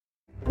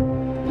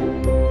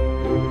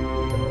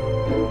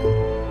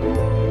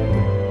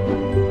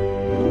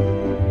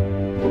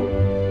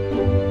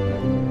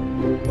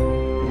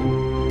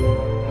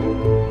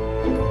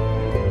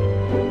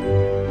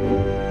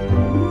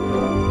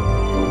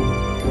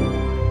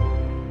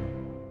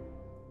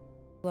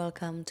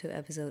welcome to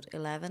episode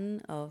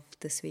 11 of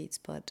the Sweet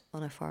Spud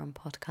on a Farm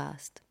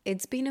podcast.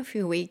 It's been a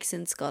few weeks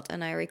since Scott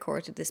and I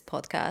recorded this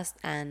podcast,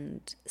 and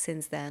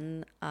since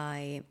then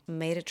I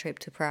made a trip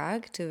to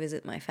Prague to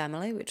visit my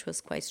family, which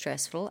was quite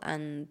stressful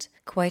and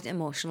quite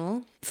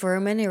emotional for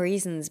many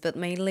reasons, but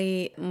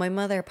mainly my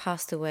mother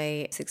passed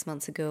away 6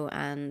 months ago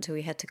and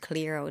we had to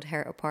clear out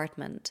her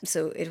apartment.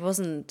 So it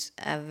wasn't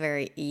a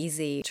very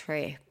easy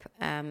trip.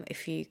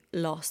 If you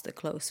lost a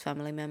close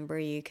family member,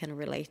 you can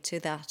relate to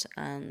that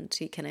and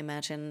you can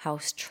imagine how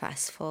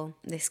stressful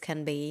this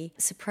can be.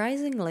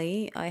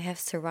 Surprisingly, I have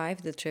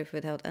survived the trip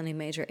without any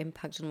major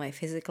impact on my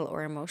physical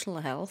or emotional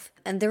health.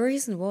 And the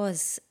reason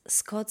was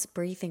Scott's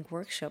breathing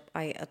workshop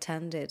I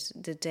attended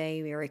the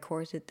day we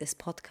recorded this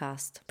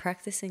podcast.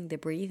 Practicing the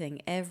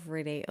breathing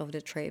every day of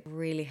the trip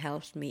really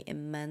helped me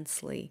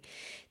immensely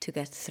to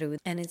get through.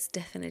 And it's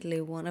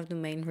definitely one of the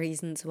main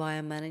reasons why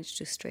I managed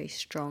to stay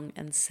strong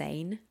and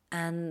sane.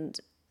 And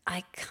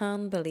I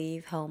can't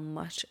believe how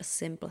much a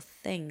simple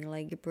thing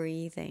like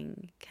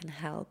breathing can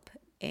help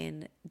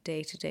in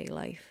day-to-day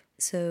life.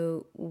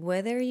 So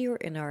whether you're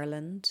in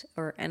Ireland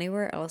or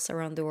anywhere else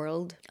around the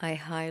world, I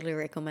highly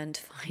recommend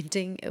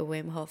finding a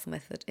Wim Hof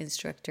method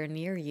instructor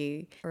near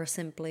you or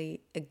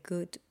simply a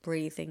good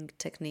breathing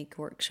technique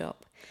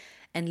workshop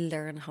and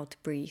learn how to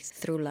breathe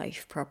through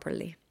life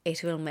properly.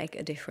 It will make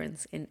a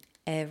difference in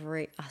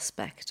every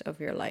aspect of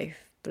your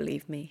life,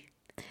 believe me.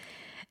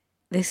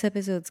 This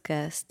episode's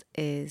guest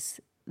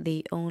is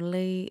the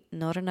only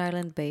Northern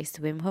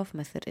Ireland-based Wim Hof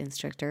method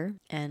instructor,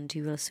 and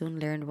you will soon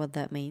learn what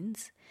that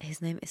means.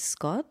 His name is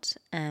Scott.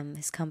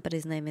 His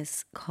company's name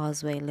is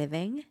Causeway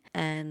Living,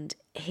 and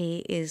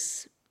he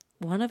is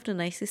one of the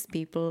nicest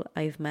people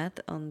I've met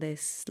on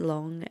this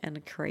long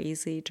and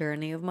crazy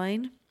journey of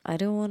mine. I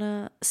don't want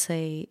to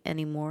say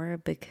any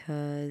more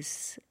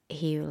because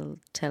he will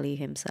tell you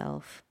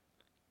himself.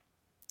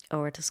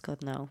 Over to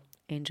Scott now.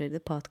 Enjoy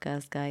the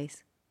podcast,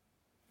 guys.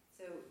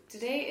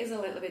 Today is a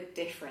little bit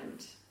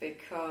different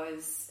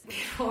because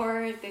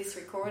before this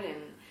recording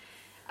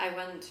I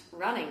went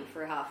running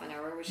for half an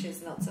hour, which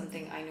is not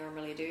something I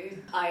normally do.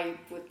 I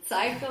would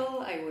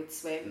cycle, I would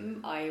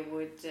swim, I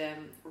would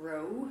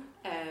row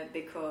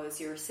because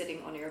you're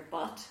sitting on your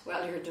butt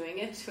while you're doing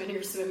it. When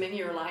you're swimming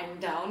you're lying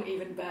down,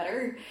 even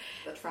better.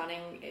 But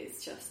running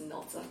is just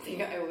not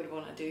something I would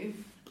want to do.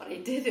 But I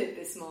did it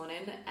this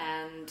morning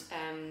and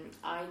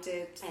I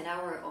did an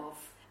hour of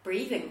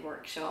breathing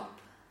workshop.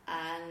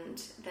 And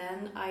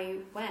then I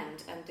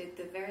went and did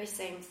the very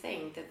same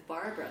thing that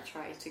Barbara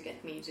tried to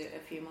get me to a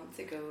few months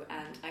ago,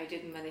 and I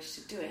didn't manage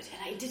to do it.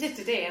 And I did it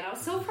today, and I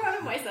was so proud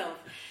of myself.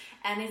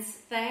 And it's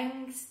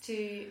thanks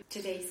to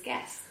today's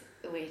guest,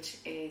 which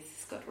is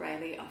Scott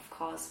Riley of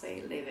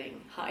Causeway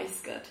Living. Hi,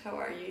 Scott. How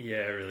are you?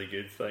 Yeah, really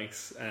good,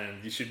 thanks.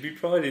 And you should be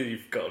proud that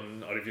you've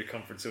gotten out of your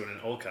comfort zone in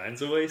all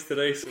kinds of ways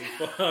today so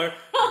far.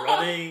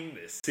 Running,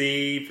 the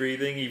sea,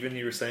 breathing, even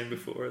you were saying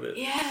before that.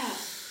 Yeah.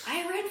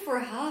 I ran for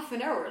half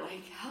an hour.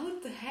 Like, how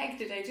the heck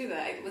did I do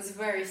that? It was a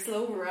very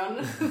slow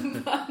run,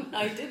 but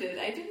I did it.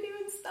 I didn't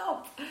even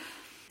stop.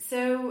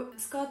 So,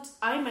 Scott,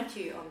 I met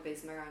you on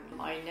Bismarck.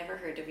 I never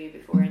heard of you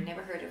before. I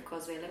never heard of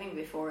Causeway Living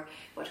before.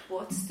 But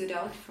what stood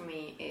out for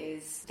me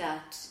is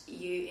that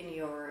you, in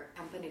your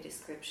company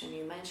description,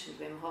 you mentioned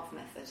Wim Hof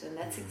method, and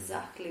that's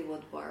exactly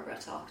what Barbara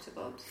talked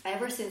about.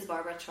 Ever since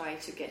Barbara tried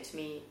to get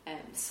me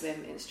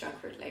swim in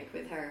Strangford Lake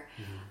with her,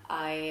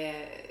 I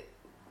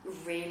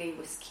really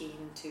was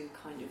keen to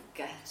kind of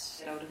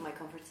get out of my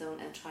comfort zone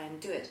and try and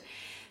do it.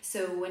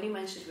 So when you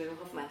mentioned Wim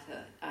Hof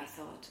method, I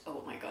thought,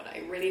 oh my god,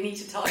 I really need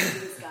to talk to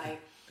this guy.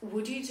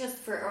 Would you just,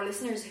 for our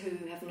listeners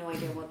who have no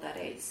idea what that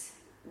is,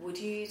 would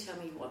you tell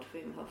me what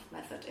Wim Hof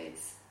method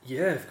is?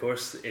 Yeah, of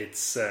course.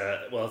 It's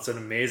it's an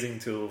amazing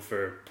tool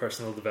for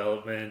personal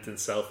development and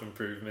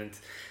self-improvement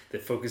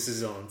that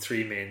focuses on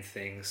three main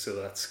things. So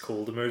that's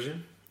cold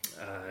immersion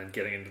and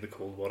getting into the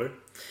cold water,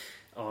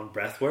 on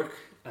breath work,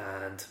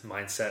 and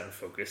mindset and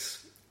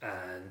focus.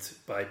 And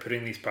by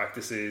putting these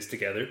practices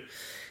together,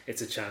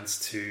 it's a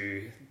chance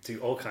to do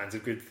all kinds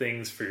of good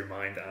things for your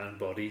mind and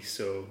body.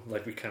 So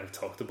like we kind of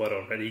talked about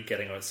already,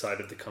 getting outside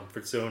of the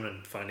comfort zone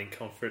and finding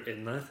comfort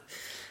in that.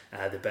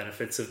 The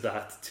benefits of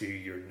that to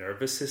your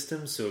nervous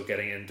system, so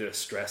getting into a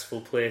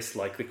stressful place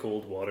like the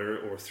cold water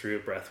or through a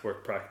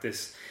breathwork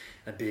practice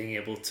and being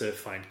able to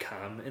find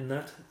calm in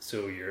that.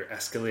 So you're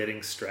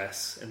escalating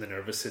stress in the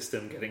nervous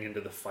system, getting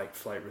into the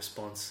fight-flight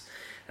response,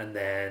 and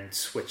then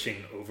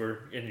switching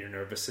over in your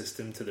nervous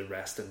system to the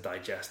rest and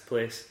digest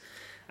place.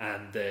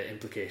 And the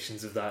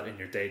implications of that in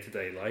your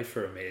day-to-day life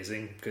are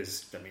amazing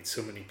because, I mean,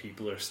 so many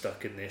people are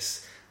stuck in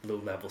this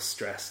low-level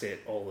stress state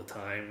all the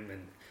time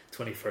and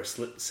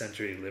 21st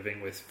century living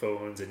with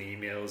phones and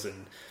emails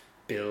and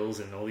bills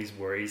and all these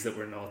worries that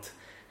we're not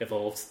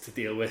evolved to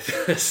deal with.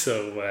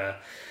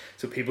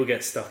 So people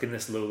get stuck in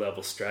this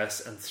low-level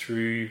stress, and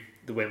through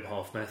the Wim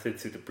Hof method,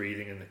 through the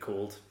breathing in the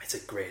cold, it's a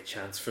great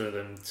chance for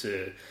them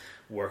to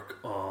work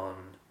on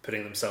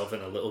putting themselves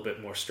in a little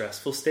bit more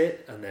stressful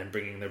state and then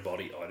bringing their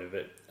body out of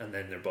it, and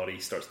then their body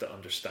starts to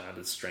understand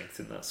and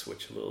strengthen that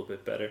switch a little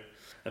bit better.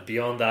 And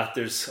beyond that,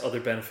 there's other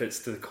benefits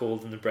to the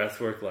cold and the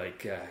breath work,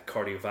 like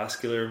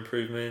cardiovascular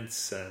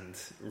improvements, and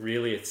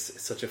really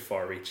it's such a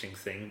far-reaching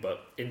thing.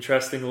 But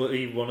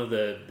interestingly, one of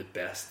the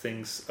best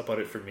things about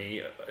it for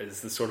me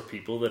is the sort of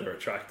people that are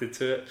attracted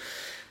to it.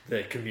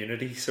 The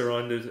community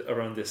surrounded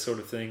around this sort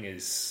of thing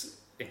is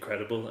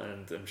incredible,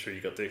 and I'm sure you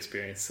got to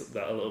experience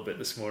that a little bit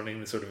this morning,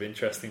 the sort of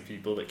interesting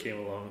people that came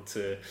along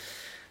to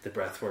the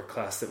breathwork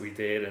class that we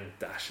did, and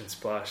dash and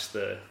splash,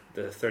 the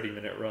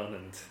 30-minute run,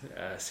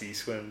 and sea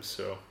swim.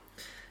 So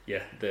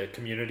yeah, the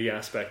community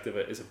aspect of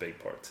it is a big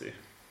part too.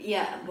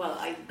 Yeah, well,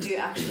 I do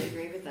actually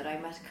agree with that. I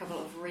met a couple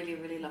of really,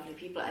 really lovely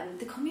people, and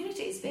the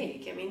community is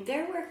big. I mean,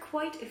 there were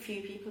quite a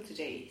few people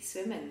today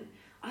swimming.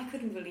 I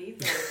couldn't believe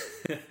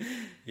that.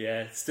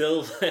 Yeah,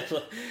 still,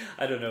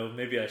 I don't know,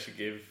 maybe I should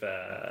give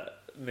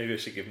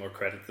more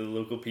credit to the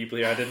local people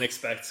here. I didn't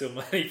expect so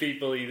many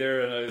people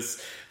either, and I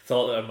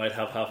thought that I might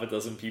have half a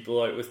dozen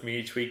people out with me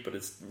each week, but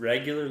it's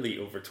regularly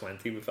over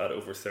 20. We've had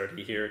over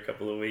 30 here a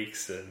couple of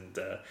weeks, and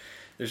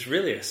there's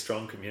really a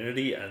strong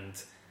community, and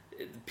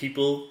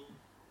people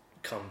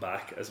come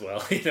back as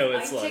well. You know,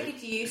 it's I take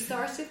it you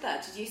started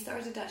that. Did you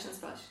start at Dash and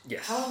Splash?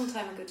 Yes. How long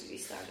time ago did you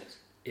start it?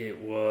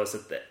 It was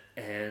at the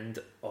end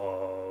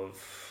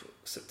of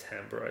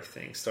September, I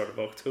think, start of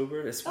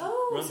October.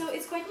 So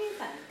it's quite new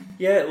then.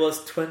 Yeah, it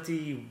was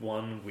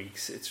 21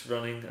 weeks it's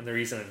running, and the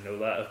reason I know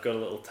that, I've got a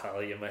little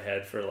tally in my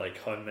head for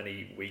like how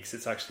many weeks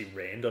it's actually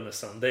rained on a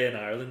Sunday in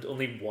Ireland.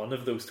 Only one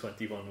of those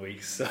 21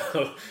 weeks. So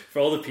for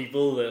all the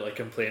people that like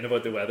complain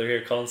about the weather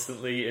here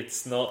constantly,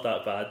 it's not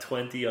that bad.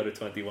 20 out of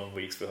 21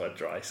 weeks we had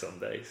dry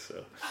Sundays.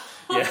 So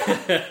yeah,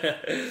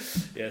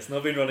 yeah, it's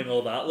not been running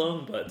all that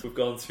long, but we've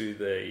gone through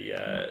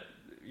the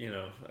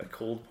a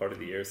cold part of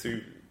the year,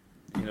 through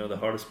the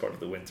hardest part of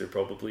the winter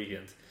probably,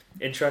 and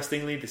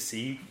interestingly the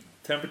sea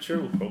temperature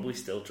will probably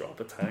still drop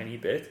a tiny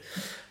bit,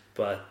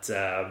 but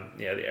the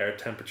air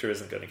temperature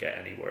isn't going to get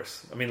any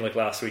worse. I mean, like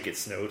last week it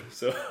snowed,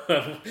 so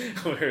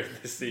we're in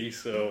the sea,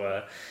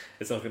 so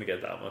it's not going to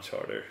get that much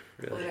harder,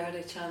 really. What are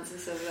the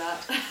chances of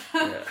that?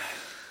 Yeah.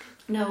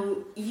 Now,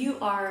 you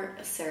are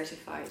a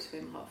certified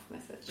Wim Hof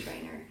method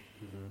trainer.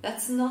 Mm-hmm.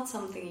 That's not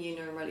something you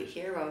normally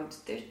hear about.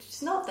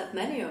 There's not that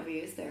many of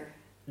you, is there?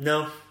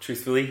 No,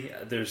 truthfully,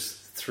 there's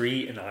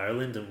 3 in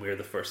Ireland, and we're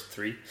the first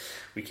 3.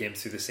 We came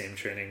through the same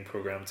training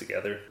program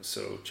together.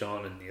 So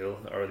John and Neil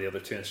are the other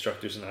 2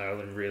 instructors in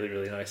Ireland. Really,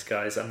 really nice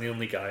guys. I'm the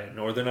only guy in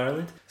Northern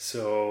Ireland.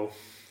 So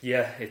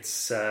yeah,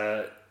 it's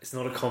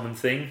not a common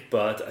thing,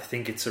 but I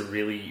think it's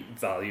really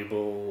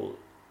valuable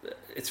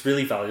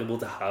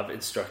to have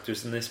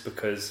instructors in this,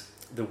 because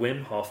the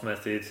Wim Hof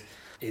method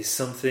is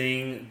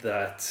something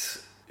that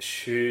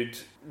should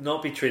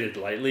not be treated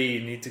lightly.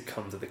 You need to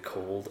come to the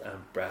cold and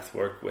breath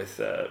work with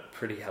a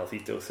pretty healthy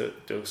dose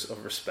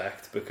of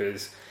respect,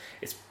 because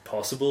it's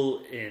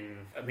possible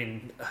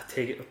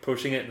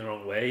approaching it in the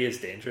wrong way is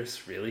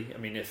dangerous, really. I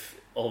mean, if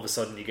all of a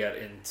sudden you get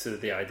into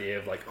the idea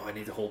of like, oh, I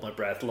need to hold my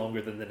breath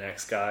longer than the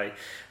next guy,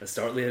 and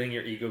start letting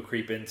your ego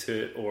creep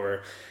into it,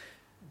 or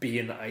be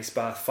in the ice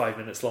bath 5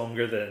 minutes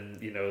longer than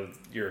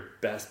your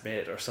best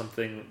mate or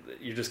something,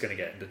 you're just going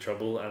to get into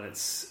trouble. And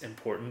it's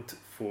important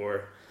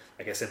for,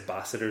 I guess,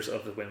 ambassadors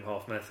of the Wim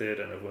Hof method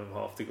and of Wim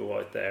Hof to go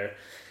out there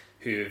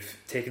who've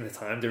taken the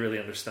time to really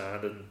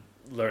understand and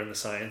learn the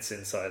science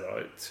inside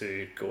out,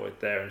 to go out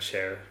there and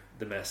share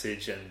the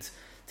message and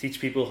teach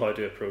people how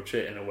to approach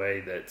it in a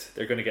way that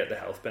they're going to get the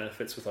health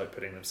benefits without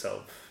putting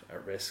themselves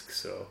at risk.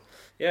 So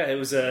yeah, it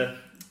was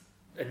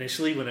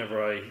initially,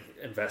 whenever I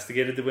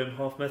investigated the Wim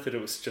Hof method,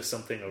 it was just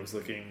something I was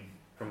looking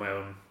for my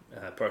own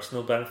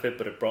personal benefit,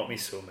 but it brought me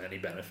so many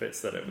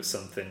benefits that it was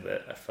something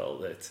that I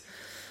felt that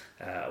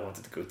I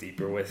wanted to go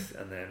deeper with,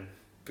 and then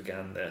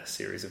began the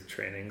series of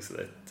trainings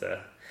that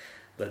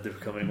led to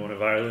becoming one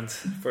of Ireland's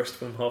first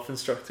Wim Hof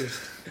instructors.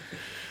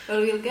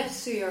 Well, we'll get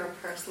to your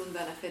personal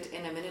benefit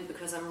in a minute,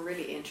 because I'm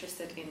really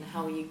interested in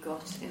how you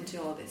got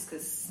into all this,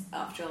 because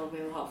after all,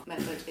 Wim Hof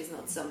method is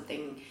not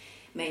something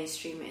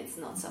mainstream, it's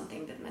not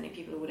something that many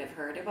people would have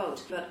heard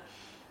about. But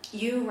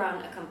you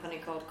run a company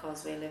called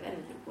Causeway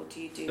Live-In. What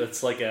do you do?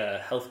 It's like a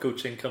health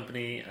coaching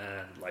company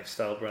and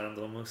lifestyle brand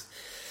almost.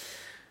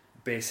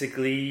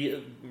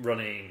 Basically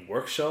running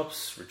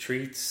workshops,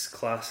 retreats,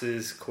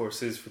 classes,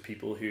 courses for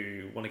people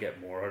who want to get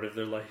more out of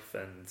their life,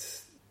 and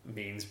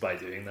means by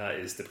doing that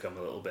is to become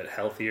a little bit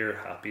healthier,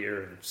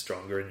 happier, and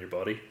stronger in your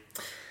body.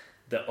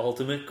 The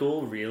ultimate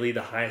goal, really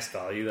the highest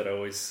value that I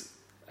always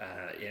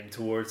aim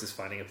towards, is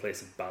finding a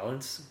place of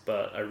balance,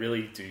 but I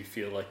really do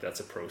feel like that's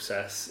a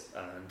process,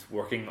 and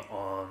working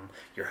on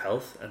your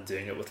health and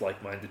doing it with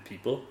like-minded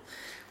people,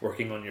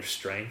 working on your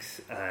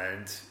strength,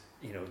 and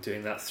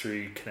doing that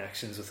through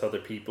connections with other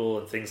people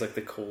and things like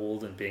the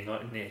cold and being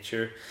out in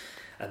nature,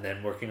 and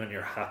then working on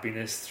your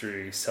happiness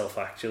through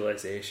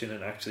self-actualization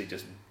and actually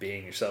just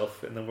being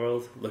yourself in the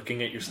world,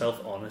 looking at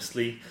yourself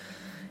honestly,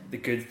 the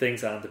good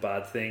things and the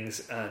bad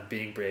things, and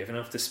being brave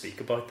enough to speak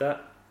about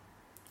that.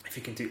 if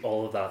you can do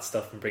all of that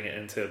stuff and bring it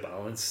into a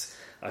balance,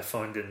 I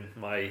found in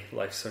my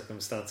life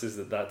circumstances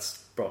that's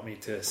brought me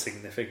to a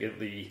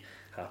significantly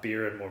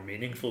happier and more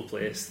meaningful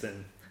place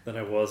than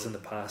I was in the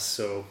past.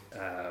 So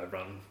I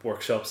run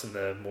workshops in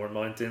the Mourne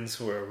Mountains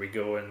where we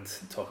go and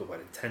talk about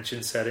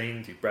intention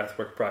setting, do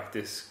breathwork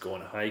practice, go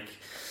on a hike,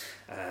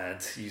 and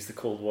use the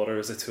cold water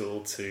as a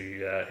tool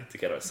to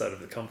get outside of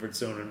the comfort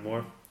zone and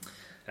more.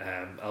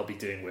 I'll be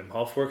doing Wim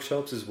Hof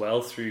workshops as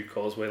well through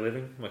Causeway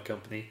Living, my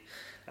company,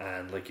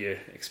 and like you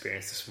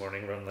experienced this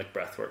morning, run like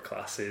breathwork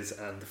classes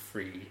and the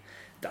free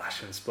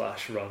dash and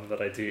splash run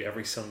that I do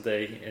every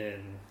Sunday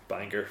in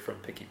Bangor from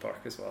Picky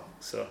Park as well.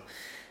 So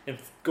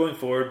going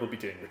forward, we'll be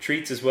doing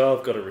retreats as well.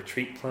 I've got a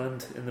retreat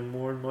planned in the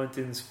Mourne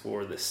Mountains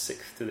for the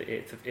 6th to the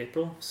 8th of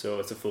April, so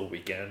it's a full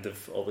weekend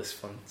of all this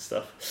fun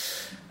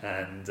stuff,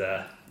 and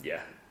a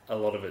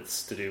lot of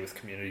it's to do with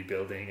community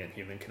building and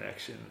human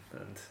connection,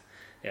 and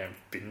yeah,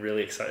 I've been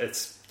really excited.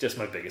 It's just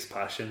my biggest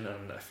passion,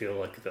 and I feel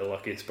like the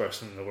luckiest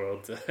person in the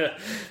world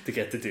to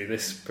get to do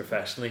this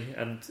professionally.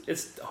 And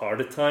it's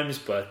hard at times,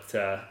 but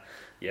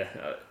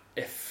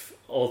if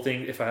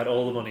I had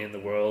all the money in the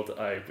world,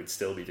 I would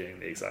still be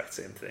doing the exact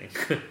same thing,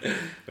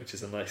 which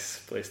is a nice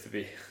place to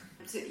be.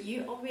 So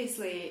you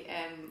obviously,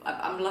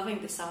 I'm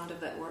loving the sound of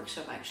that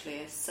workshop actually.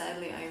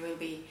 Sadly, I will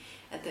be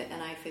at the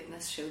NI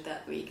Fitness show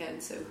that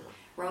weekend, so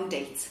wrong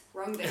dates.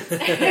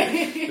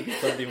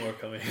 Plenty more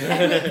coming.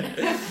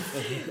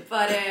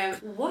 But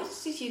what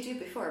did you do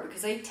before?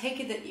 Because I take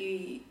it that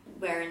you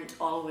weren't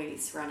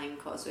always running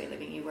Causeway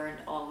Living, you weren't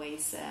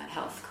always a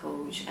health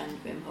coach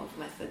and Wim Hof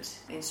method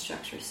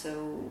instructor.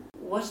 So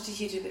what did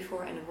you do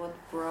before, and what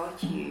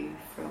brought you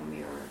from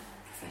your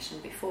profession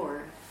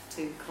before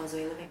to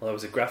Causeway Living? Well, I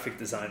was a graphic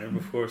designer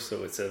before,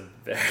 so it's a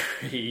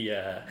very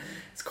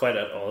it's quite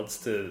at odds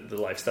to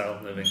the lifestyle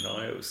I'm living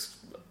now. It was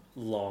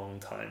long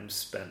time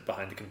spent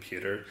behind a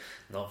computer,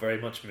 not very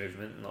much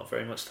movement, not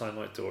very much time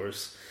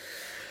outdoors,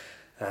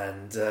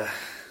 and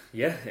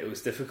it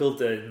was difficult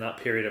in that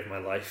period of my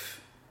life.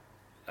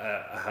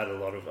 I had a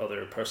lot of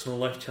other personal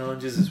life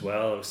challenges as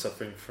well. I was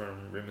suffering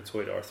from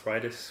rheumatoid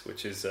arthritis,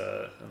 which is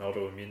an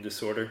autoimmune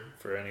disorder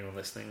for anyone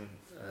listening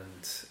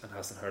and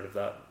hasn't heard of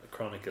that, a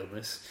chronic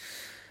illness.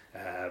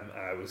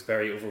 I was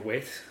very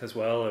overweight as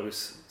well. I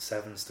was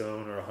 7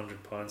 stone or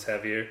 100 pounds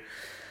heavier,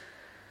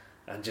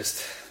 and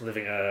just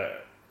living a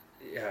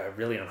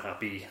really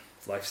unhappy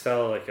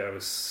lifestyle. Like, I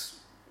was,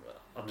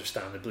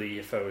 understandably,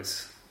 if I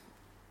was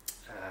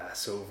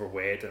so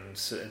overweight and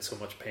in so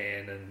much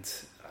pain, and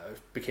I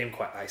became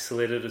quite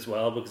isolated as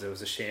well because I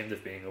was ashamed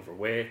of being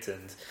overweight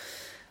and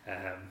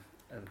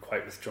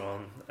quite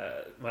withdrawn.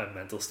 My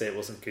mental state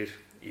wasn't good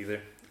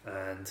either,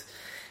 and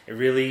it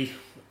really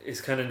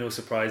is kind of no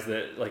surprise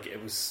that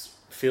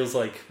feels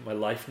like my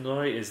life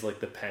now is like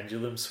the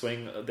pendulum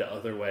swing the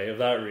other way of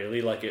that,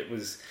 really. Like, it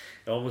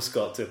almost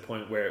got to a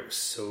point where it was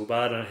so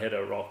bad and I hit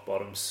a rock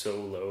bottom so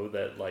low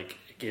that like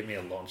it gave me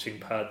a launching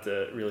pad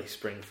to really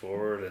spring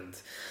forward and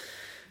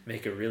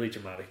make a really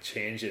dramatic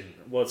change in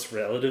what's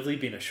relatively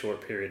been a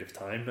short period of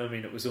time. I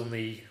mean, it was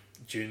only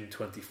June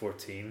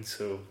 2014,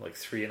 so like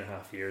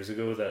 3.5 years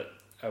ago, that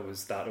I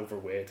was that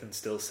overweight and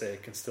still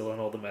sick and still on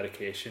all the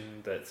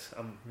medication that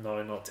I'm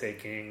now not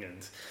taking.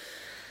 And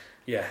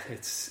yeah,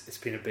 it's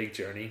been a big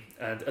journey.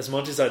 And as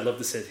much as I'd love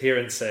to sit here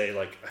and say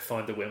like I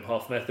found the Wim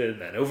Hof method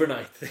and then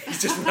overnight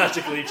things just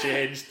magically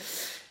changed,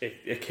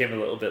 it came a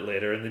little bit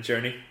later in the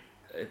journey.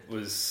 It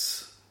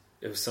was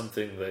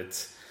something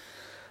that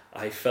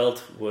I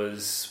felt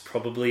was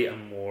probably a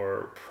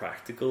more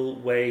practical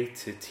way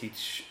to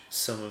teach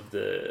some of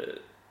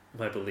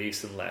my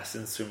beliefs and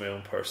lessons through my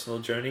own personal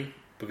journey,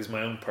 because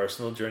my own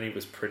personal journey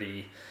was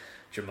pretty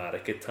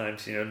dramatic at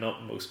times. You know,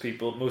 not most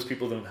people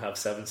don't have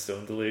 7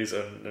 stone to lose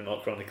and they're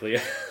not chronically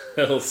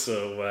ill.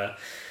 So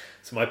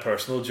my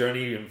personal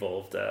journey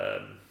involved,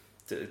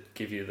 to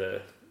give you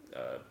the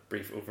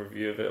brief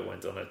overview of it, I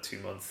went on a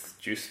 2-month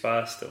juice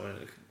fast. I went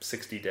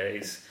 60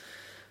 days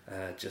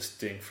just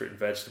doing fruit and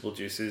vegetable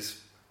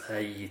juices.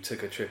 I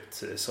took a trip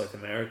to South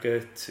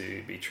America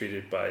to be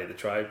treated by the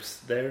tribes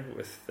there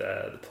with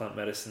the plant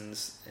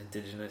medicines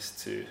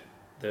indigenous to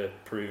the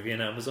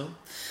Peruvian Amazon.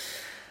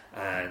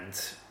 And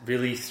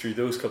really through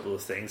those couple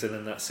of things, and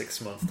in that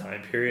 6-month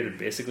time period, I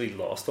basically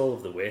lost all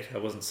of the weight. I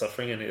wasn't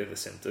suffering any of the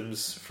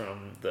symptoms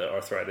from the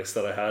arthritis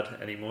that I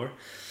had anymore,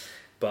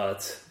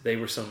 but they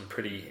were some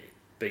pretty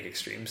big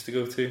extremes to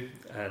go to.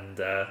 And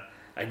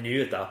I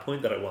knew at that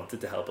point that I wanted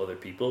to help other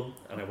people,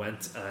 and I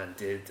went and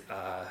did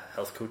a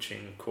health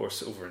coaching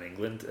course over in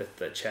England at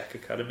the Czech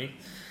Academy.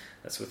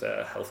 That's with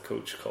a health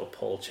coach called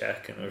Paul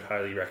Czech, and I would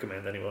highly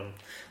recommend anyone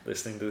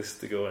listening to this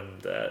to go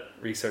and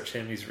research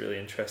him. He's a really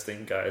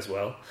interesting guy as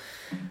well.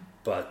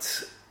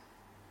 But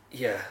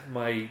yeah,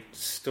 my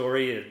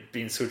story had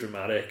been so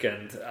dramatic,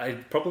 and I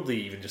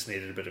probably even just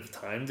needed a bit of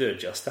time to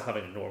adjust to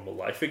having a normal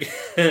life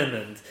again.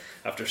 And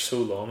after so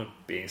long of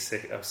being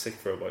sick, I was sick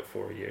for about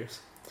 4 years.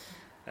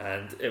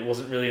 And it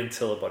wasn't really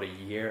until about a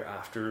year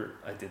after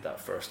I did that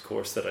first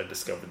course that I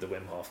discovered the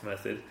Wim Hof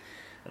method.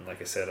 And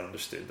like I said,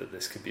 understood that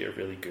this could be a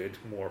really good,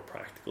 more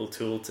practical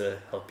tool to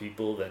help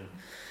people than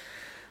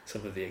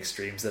some of the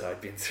extremes that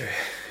I've been through.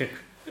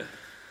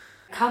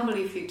 I can't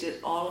believe you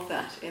did all of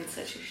that in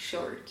such a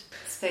short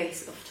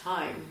space of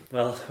time.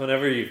 Well,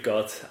 whenever you've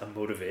got a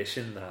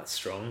motivation that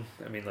strong,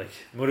 I mean, like,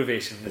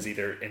 motivation is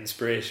either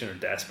inspiration or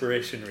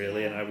desperation,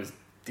 really, and I was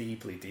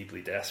deeply,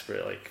 deeply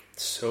desperate, like,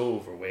 so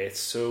overweight,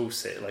 so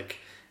sick, like,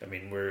 I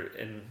mean, we're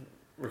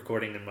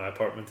recording in my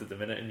apartment at the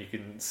minute, and you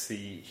can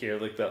see here,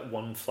 like, that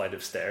one flight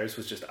of stairs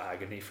was just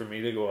agony for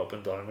me to go up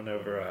and down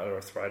whenever I had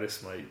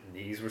arthritis. My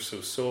knees were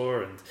so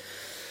sore, and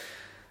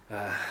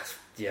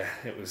yeah,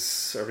 it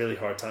was a really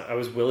hard time. I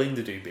was willing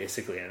to do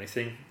basically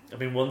anything. I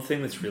mean, one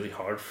thing that's really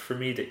hard for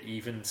me to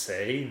even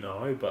say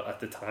now, but at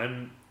the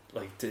time,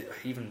 like, to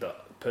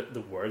put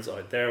the words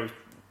out there, I was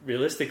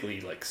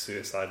realistically, like,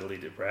 suicidally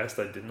depressed.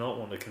 I did not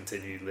want to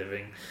continue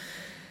living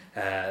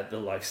the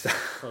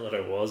lifestyle that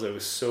I was. I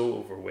was so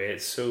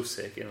overweight, so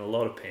sick, in a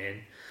lot of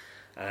pain,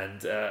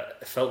 and I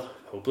felt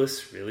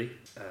hopeless, really.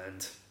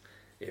 And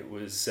it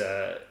was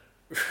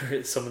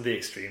some of the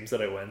extremes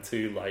that I went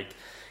to, like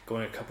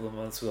going a couple of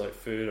months without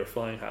food or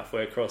flying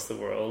halfway across the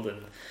world,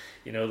 and,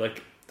 you know,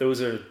 like,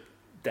 those are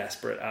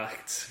desperate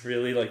acts,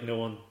 really. Like, no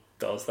one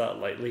does that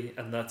lightly,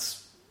 and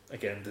that's,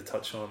 again, to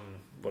touch on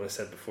what I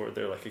said before,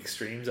 they're like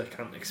extremes. I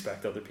can't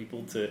expect other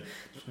people to,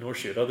 nor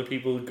should other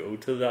people, go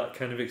to that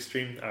kind of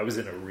extreme. I was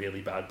in a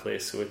really bad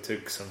place, so it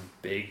took some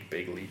big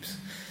leaps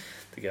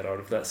to get out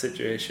of that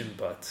situation,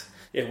 but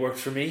it worked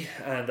for me,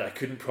 and I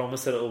couldn't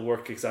promise that it'll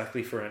work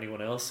exactly for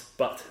anyone else.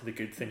 But the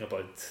good thing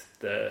about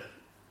the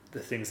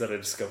things that I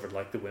discovered,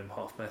 like the Wim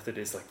Hof method,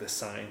 is, like, the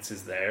science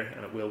is there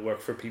and it will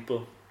work for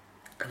people,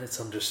 and it's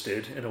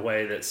understood in a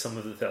way that some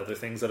of the other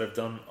things that I've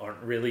done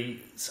aren't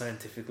really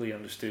scientifically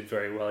understood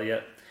very well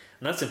yet.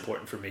 And that's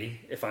important for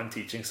me. If I'm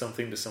teaching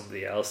something to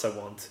somebody else, I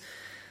want,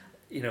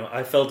 you know,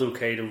 I felt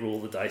okay to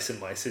roll the dice in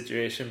my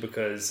situation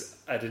because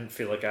I didn't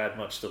feel like I had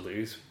much to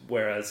lose.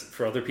 Whereas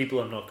for other people,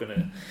 I'm not going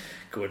to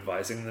go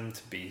advising them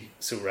to be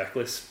so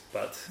reckless.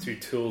 But through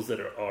tools that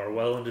are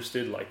well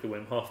understood, like the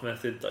Wim Hof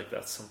method, like,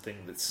 that's something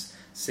that's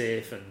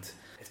safe and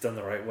it's done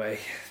the right way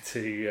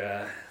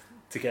to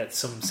get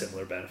some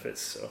similar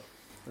benefits. So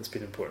that's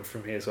been important for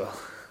me as well.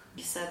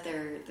 You said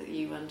there that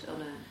you went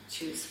on a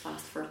juice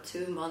fast for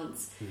 2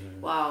 months. Mm-hmm.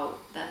 Wow,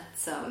 that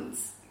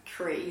sounds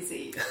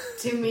crazy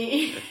to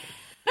me.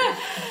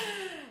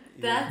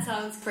 That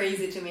sounds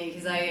crazy to me,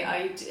 because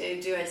I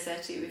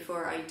said to you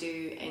before, I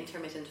do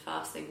intermittent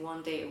fasting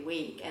 1 day a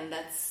week, and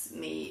that's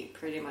me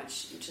pretty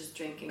much just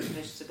drinking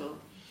vegetable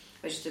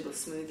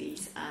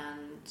smoothies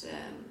and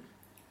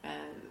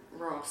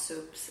raw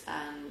soups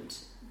and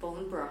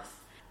bone broth.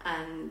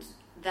 And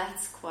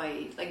that's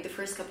quite, like, the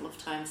first couple of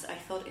times I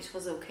thought it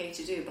was okay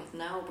to do, but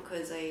now,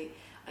 because I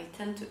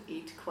tend to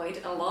eat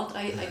quite a lot,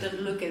 I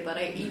don't look it, but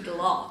I eat a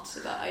lot,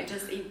 but I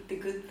just eat the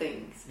good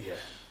things. Yeah.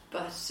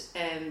 But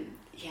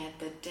yeah,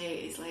 the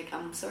day is like,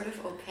 I'm sort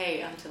of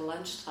okay until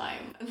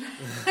lunchtime,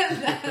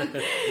 and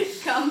then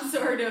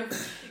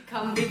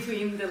come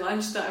between the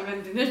lunchtime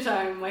and dinner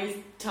time, my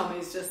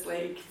tummy's just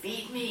like,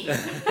 feed me.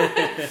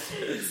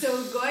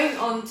 So going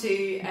on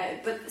to,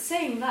 but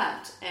saying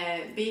that,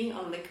 being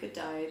on liquid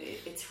diet,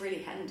 it's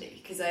really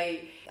handy, because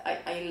I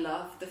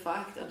love the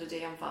fact that the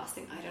day I'm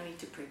fasting, I don't need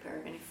to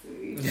prepare any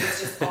food.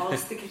 It's just all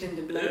stick it in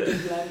the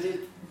blender, blend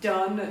it,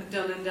 done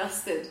and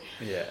dusted.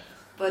 Yeah.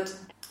 But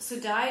so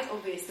diet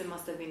obviously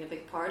must have been a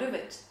big part of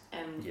it.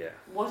 Yeah.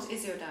 What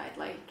is your diet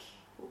like?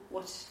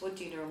 What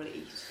do you normally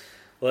eat?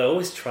 Well, I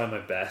always try my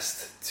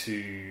best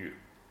to...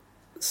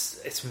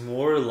 It's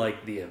more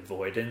like the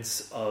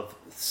avoidance of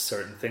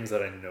certain things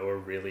that I know are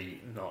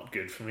really not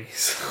good for me.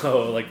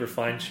 So, like,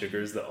 refined sugar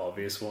is the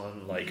obvious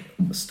one. Like,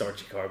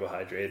 starchy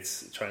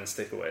carbohydrates, try and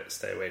stay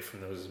away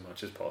from those as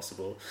much as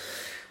possible.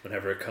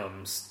 Whenever it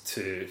comes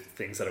to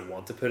things that I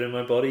want to put in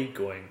my body,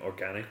 going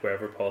organic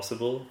wherever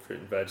possible, fruit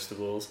and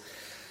vegetables.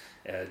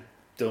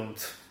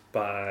 Don't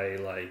buy,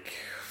 like,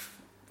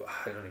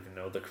 I don't even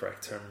know the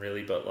correct term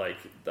really, but, like,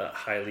 that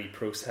highly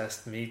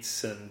processed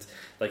meats. And,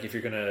 like, if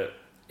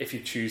you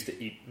choose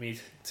to eat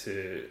meat,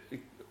 to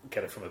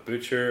get it from a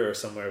butcher or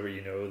somewhere where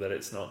you know that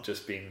it's not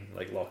just been,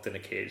 like, locked in a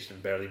cage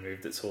and barely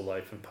moved its whole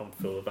life and pumped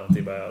full of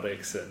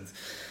antibiotics, and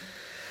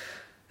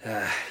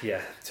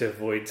to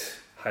avoid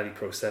highly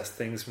processed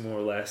things, more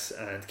or less,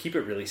 and keep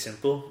it really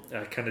simple.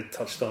 I kind of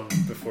touched on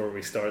before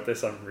we start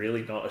this, I'm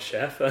really not a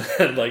chef,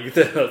 and like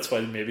that's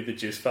why maybe the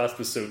juice fast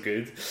was so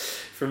good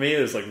for me.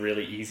 It was, like,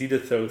 really easy to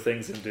throw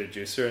things into a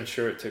juicer, and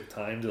sure, it took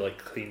time to, like,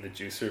 clean the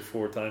juicer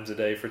 4 times a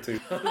day for 2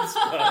 months,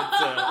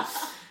 but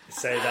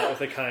say that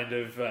with a kind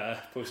of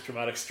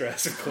post-traumatic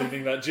stress of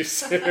cleaning that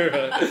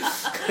juicer.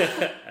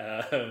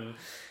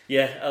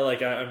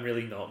 I'm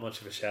really not much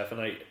of a chef,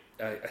 and I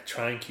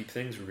try and keep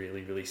things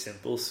really, really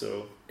simple.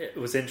 So it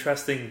was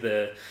interesting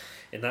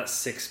in that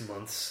 6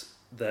 months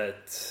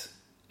that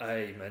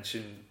I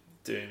mentioned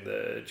doing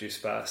the juice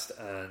fast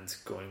and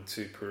going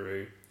to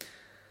Peru.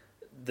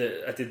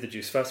 I did the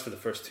juice fast for the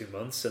first 2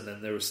 months, and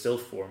then there was still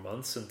 4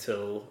 months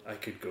until I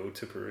could go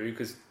to Peru,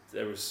 because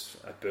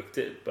I booked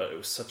it, but it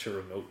was such a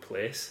remote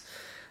place,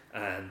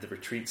 and the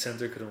retreat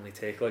center could only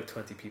take like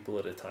 20 people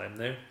at a time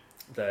there,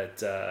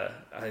 that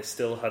I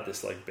still had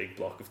this like big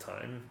block of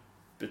time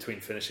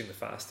between finishing the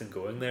fast and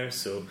going there.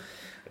 So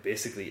I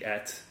basically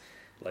ate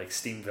like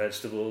steamed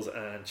vegetables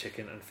and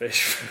chicken and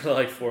fish for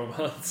like 4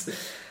 months.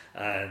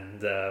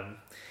 And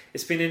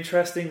it's been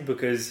interesting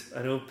because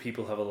I know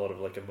people have a lot of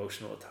like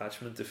emotional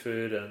attachment to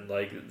food, and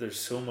like there's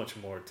so much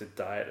more to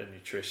diet and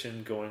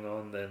nutrition going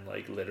on than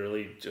like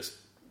literally just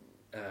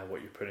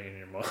what you're putting in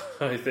your mouth.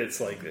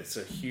 It's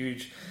a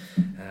huge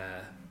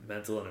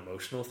mental and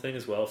emotional thing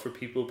as well for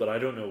people. But I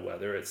don't know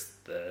whether it's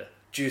the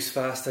juice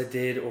fast I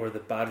did or the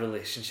bad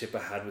relationship I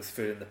had with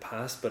food in the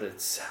past, but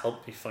it's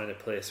helped me find a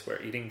place where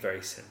eating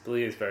very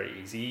simply is very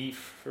easy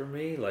for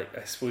me. Like,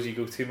 I suppose you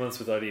go 2 months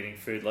without eating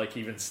food, like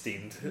even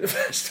steamed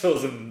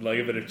vegetables and like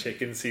a bit of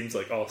chicken seems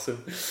like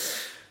awesome.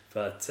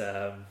 But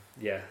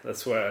yeah,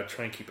 that's why I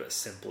try and keep it as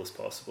simple as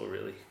possible,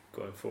 really,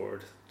 going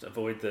forward.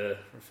 Avoid the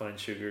refined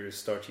sugars,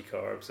 starchy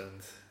carbs,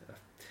 and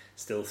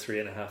still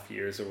 3.5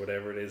 years or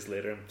whatever it is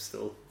later, I'm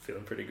still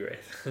feeling pretty great.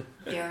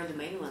 They are the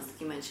main ones that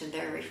you mentioned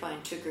there,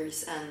 refined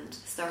sugars and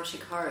starchy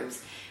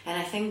carbs. And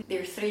I think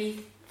there are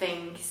three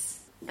things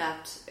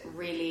that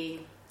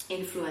really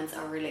influence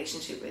our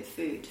relationship with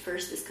food.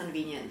 First is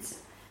convenience.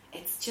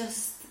 It's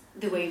just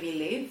the way we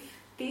live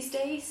these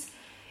days.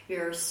 We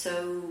are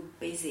so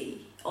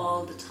busy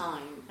all the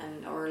time,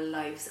 and our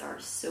lives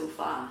are so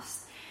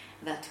fast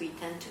that we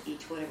tend to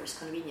eat whatever's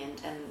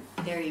convenient. And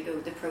there you go,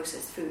 the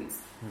processed foods.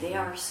 They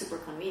are super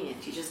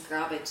convenient. You just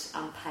grab it,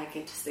 unpack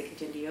it, stick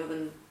it in the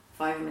oven,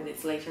 5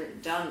 minutes later,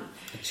 done.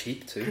 And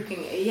cheap too.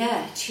 Cooking,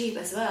 yeah, cheap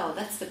as well.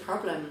 That's the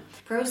problem.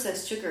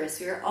 Processed sugars,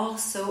 we are all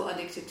so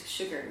addicted to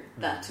sugar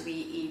that we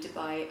eat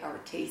by our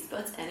taste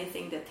buds.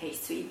 Anything that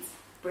tastes sweet,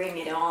 bring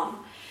it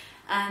on.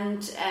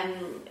 And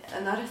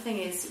another thing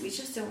is, we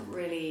just don't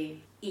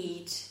really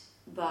eat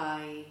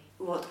by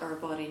what our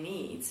body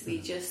needs.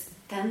 We just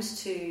tend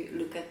to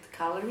look at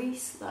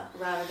calories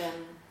rather than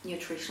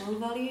nutritional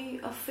value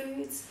of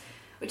foods,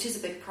 which is a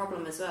big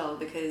problem as well,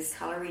 because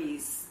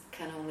calories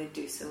can only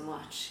do so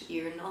much.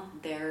 You're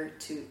not there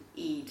to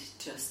eat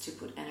just to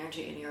put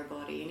energy in your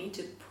body. You need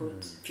to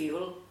put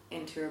fuel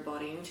into your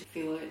body. You need to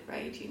fuel it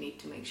right. You need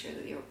to make sure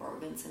that your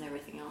organs and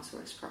everything else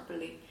works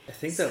properly. I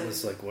think that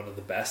was like one of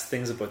the best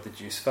things about the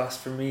juice fast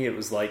for me. It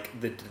was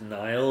like the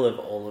denial of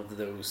all of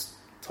those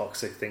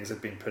toxic things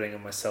I've been putting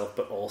on myself,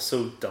 but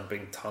also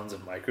dumping tons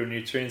of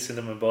micronutrients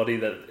into my body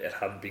that it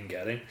hadn't been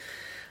getting,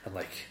 and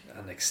like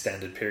an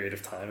extended period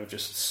of time of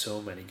just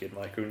so many good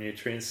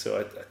micronutrients. So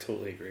I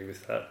totally agree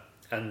with that.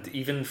 And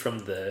even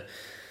from the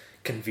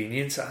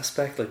convenience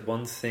aspect, like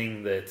one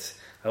thing that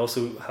I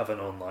also have an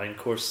online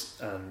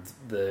course, and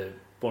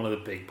one of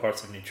the big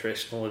parts of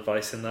nutritional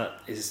advice in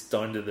that is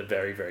down to the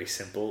very, very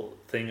simple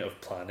thing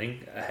of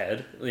planning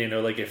ahead. You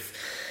know, like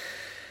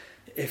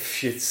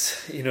if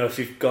it's, you know, if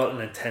you've got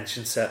an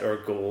intention set or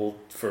a goal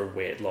for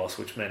weight loss,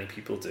 which many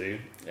people do,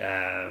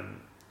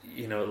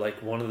 you know,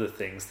 like one of the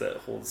things that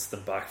holds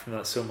them back from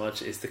that so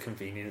much is the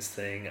convenience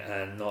thing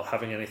and not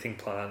having anything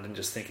planned and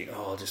just thinking,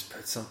 oh, I'll just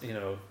put something, you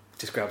know,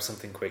 just grab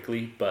something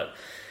quickly. But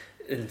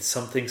in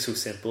something so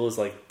simple as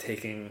like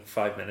taking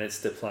 5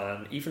 minutes to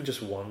plan even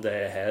just one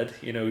day ahead,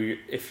 you know,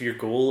 if your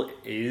goal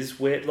is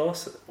weight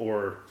loss,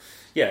 or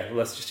yeah,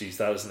 let's just use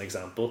that as an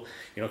example,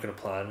 you're not going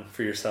to plan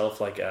for yourself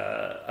like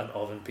an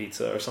oven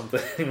pizza or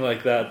something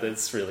like that.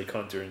 That's really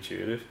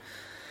counterintuitive.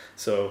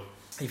 So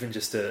even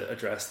just to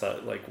address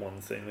that, like one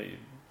thing that you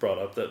brought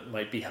up that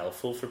might be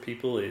helpful for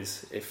people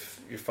is if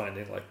you're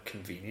finding like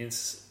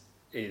convenience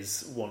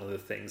is one of the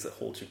things that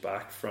holds you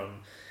back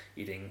from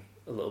eating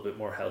a little bit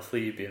more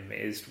healthily, you'd be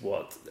amazed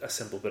what a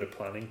simple bit of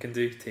planning can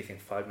do. Taking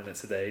 5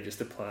 minutes a day just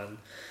to plan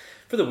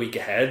for the week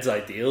ahead's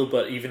ideal,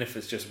 but even if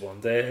it's just one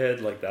day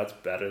ahead, like that's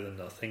better than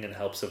nothing and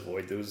helps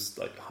avoid those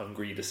like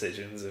hungry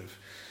decisions of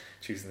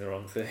choosing the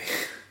wrong thing.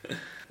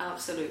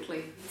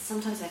 Absolutely.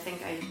 Sometimes I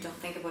think I don't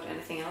think about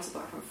anything else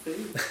apart from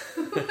food.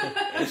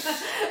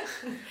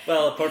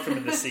 Well, apart from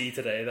in the sea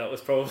today, that was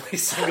probably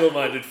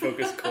single-minded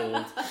focused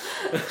cold,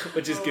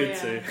 which is good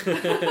too.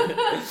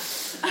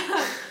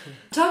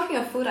 Talking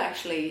of food,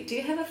 actually, do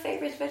you have a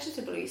favourite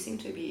vegetable? You seem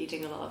to be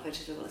eating a lot of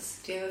vegetables.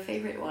 Do you have a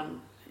favourite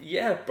one?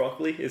 Yeah,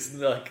 broccoli is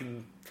like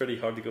pretty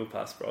hard to go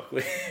past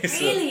broccoli.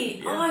 Really?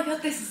 Yeah. Oh my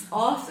god, this is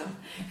awesome.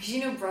 Because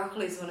you know,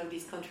 broccoli is one of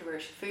these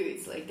controversial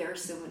foods. Like, there are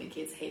so many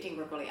kids hating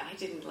broccoli. I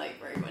didn't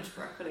like very much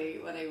broccoli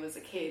when I was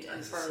a kid,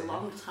 and for a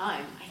long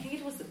time, I think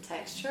it was the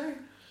texture.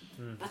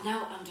 But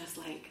now I'm just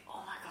like,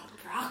 oh my god,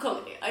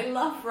 broccoli. I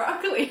love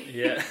broccoli.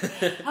 Yeah.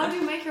 How do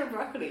you make your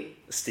broccoli?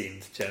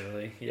 Steamed,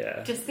 generally,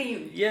 yeah. Just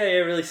steamed? Yeah,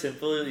 really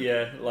simple,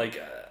 yeah.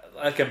 Like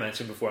I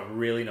mentioned before, I'm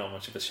really not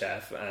much of a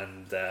chef,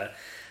 and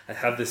I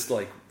have this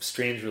like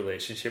strange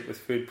relationship with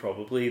food,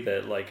 probably,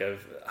 that like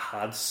I've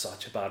had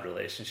such a bad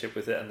relationship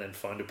with it, and then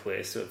found a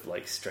place of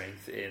like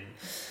strength in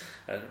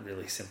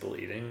really simple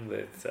eating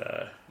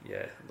that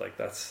yeah, like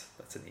that's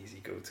an easy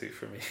go-to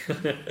for me.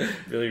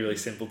 Really, really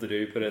simple to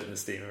do. Put it in the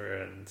steamer,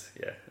 and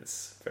yeah,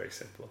 it's very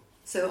simple.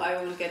 So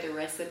I will get a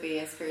recipe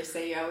as per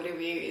se out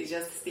of you. It's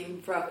just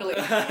steamed broccoli.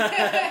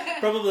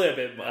 Probably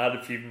add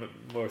a few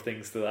more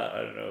things to that.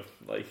 I don't know,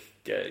 like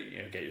get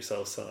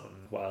yourself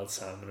some wild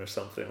salmon or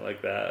something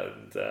like that.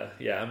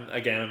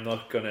 And I'm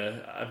not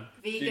gonna.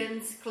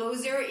 Vegans,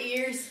 close your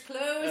ears.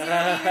 Close your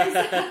ears.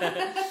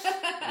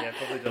 Yeah,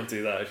 probably don't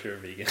do that if you're a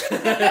vegan.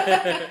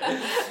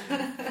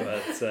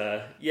 But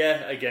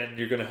again,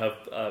 you're going to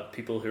have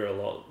people who are a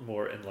lot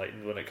more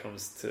enlightened when it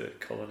comes to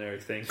culinary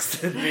things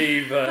than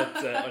me, but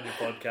on your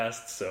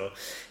podcast. So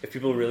if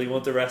people really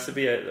want a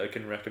recipe, I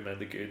can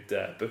recommend a good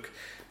book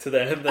to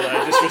them that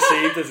I just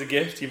received as a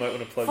gift. You might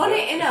want to plug Funny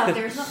that. enough,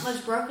 there's not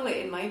much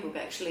broccoli in my book,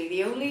 actually.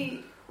 The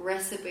only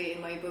recipe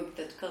in my book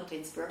that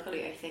contains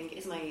broccoli, I think,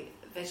 is my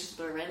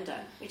vegetable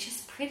rendang, which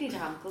is pretty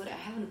damn good. I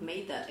haven't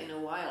made that in a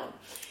while.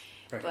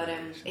 But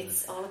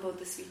it's all about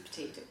the sweet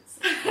potatoes.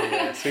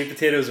 Yeah, sweet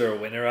potatoes are a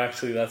winner,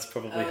 actually. That's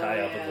probably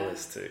high up on the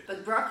list too.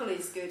 But broccoli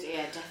is good.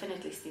 Yeah,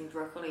 definitely steamed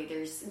broccoli.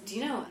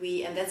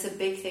 And that's a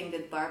big thing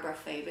that Barbara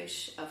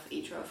Fabish of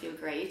Eat Raw Feel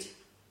Great,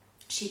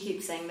 she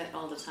keeps saying that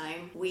all the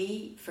time.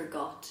 We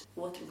forgot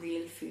what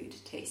real food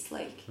tastes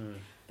like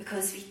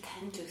because we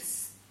tend to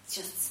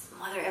just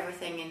smother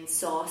everything in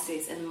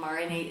sauces and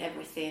marinate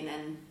everything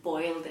and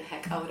boil the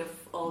heck out of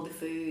all the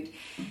food.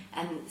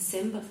 And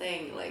simple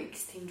thing like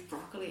steamed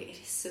broccoli,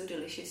 it is so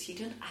delicious. You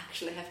don't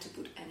actually have to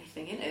put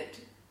anything in it.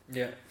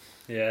 Yeah.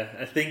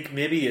 I think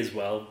maybe as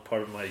well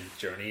part of my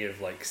journey of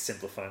like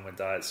simplifying my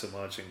diet so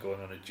much and going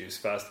on a juice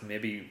fast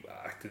maybe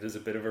acted as a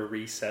bit of a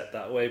reset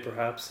that way,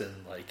 perhaps.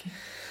 And like,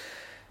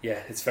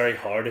 it's very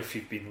hard if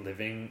you've been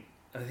living.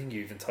 I think you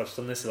even touched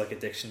on this, like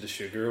addiction to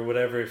sugar or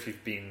whatever. If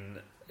you've been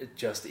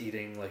just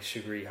eating like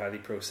sugary, highly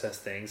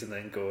processed things and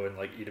then go and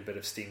like eat a bit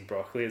of steamed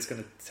broccoli, it's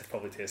going to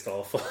probably taste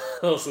awful.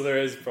 So there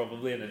is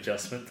probably an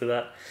adjustment to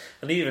that.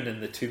 And even in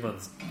the 2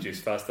 months juice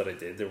fast that I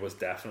did, there was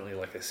definitely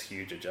like this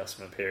huge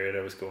adjustment period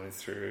I was going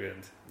through,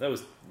 and that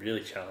was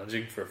really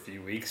challenging for a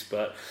few weeks.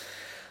 But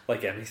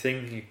like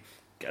anything, you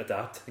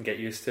adapt and get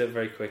used to it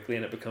very quickly,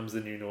 and it becomes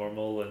the new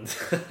normal. And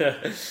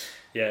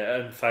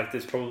in fact,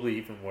 it's probably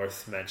even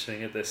worth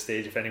mentioning at this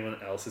stage, if anyone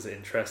else is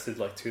interested,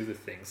 like two of the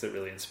things that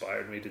really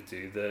inspired me to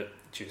do the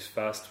juice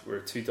fast were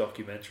 2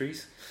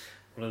 documentaries.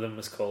 One of them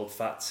was called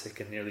Fat, Sick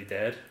and Nearly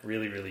Dead.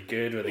 Really, really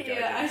good. Where the guy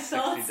did I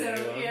thought 60-day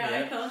so. one.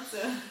 I thought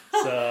so.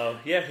 So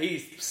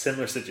he's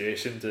similar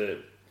situation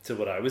to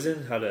what I was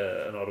in. Had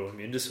an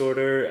autoimmune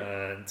disorder,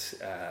 and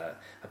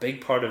a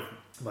big part of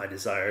my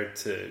desire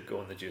to go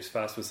on the juice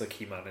fast was like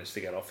he managed to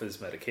get off his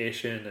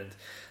medication, and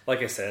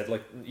like I said,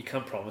 like you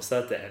can't promise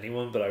that to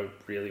anyone, but I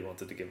really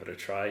wanted to give it a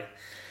try.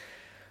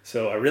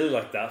 So I really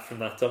liked that from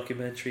that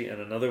documentary. And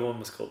another one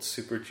was called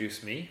Super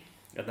Juice Me,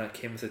 and that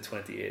came with a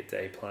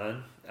 28-day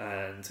plan.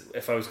 And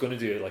if I was going to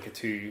do like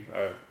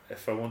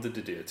if I wanted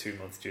to do a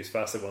 2-month juice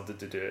fast, I wanted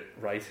to do it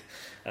right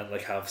and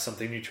like have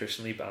something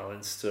nutritionally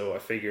balanced. So I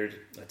figured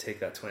I'd take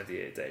that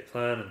 28-day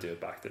plan and do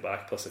it back to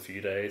back plus a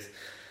few days,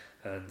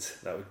 and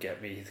that would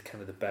get me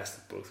kind of the best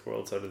of both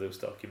worlds out of those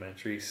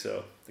documentaries.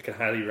 So I can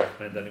highly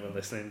recommend anyone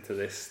listening to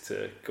this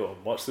to go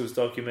and watch those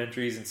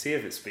documentaries and see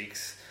if it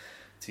speaks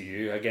to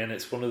you. Again,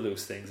 it's one of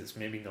those things that's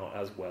maybe not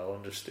as well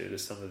understood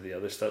as some of the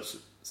other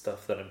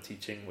stuff that I'm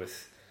teaching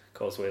with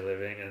Causeway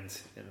Living and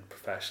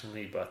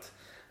professionally, but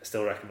I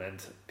still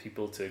recommend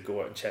people to go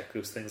out and check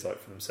those things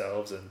out for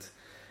themselves, and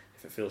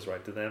if it feels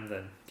right to them,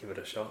 then give it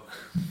a shot.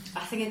 I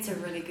think it's a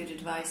really good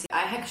advice.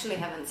 I actually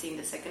haven't seen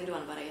the second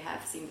one, but I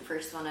have seen the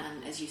first one,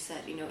 and as you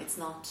said, it's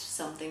not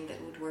something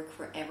that would work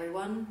for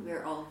everyone.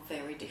 We're all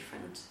very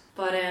different.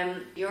 But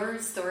your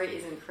story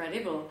is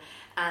incredible.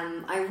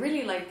 I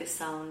really like the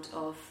sound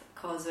of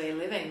Causeway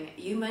Living.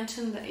 You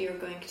mentioned that you're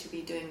going to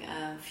be doing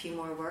a few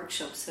more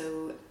workshops.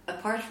 So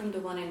apart from the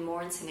one in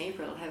Mourns in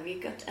April, have you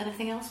got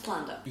anything else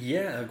planned up?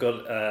 Yeah, I've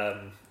got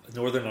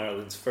Northern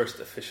Ireland's first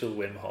official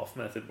Wim Hof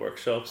method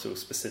workshop. So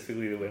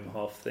specifically the Wim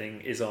Hof thing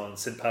is on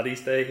St.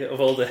 Paddy's Day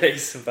of all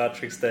days, St.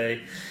 Patrick's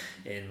Day,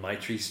 in My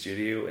Tree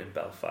Studio in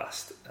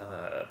Belfast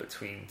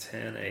between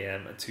 10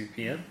 a.m. and 2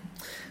 p.m.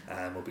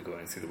 And we'll be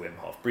going through the Wim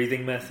Hof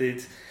breathing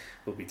method.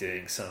 We'll be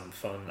doing some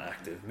fun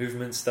active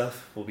movement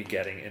stuff. We'll be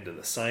getting into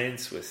the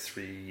science with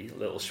 3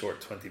 little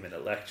short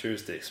 20-minute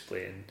lectures to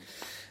explain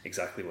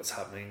exactly what's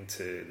happening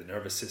to the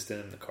nervous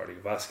system, the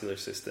cardiovascular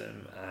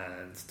system,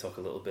 and talk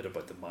a little bit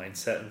about the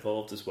mindset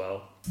involved as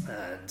well.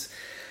 And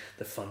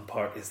the fun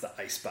part is the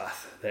ice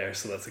bath there,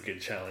 so that's a good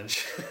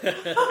challenge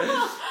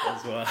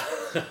as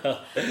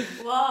well.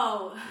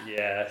 Wow.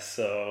 Yeah,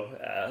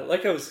 so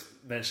like I was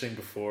mentioning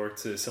before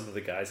to some of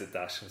the guys at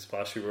Dash and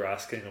Splash who were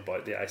asking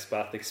about the ice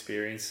bath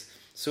experience,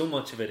 so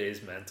much of it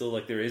is mental.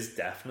 Like there is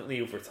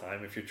definitely over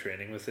time, if you're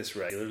training with this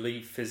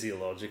regularly,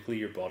 physiologically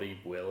your body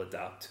will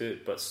adapt to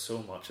it, but so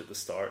much at the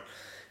start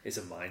is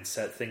a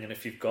mindset thing. And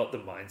if you've got the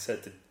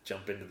mindset to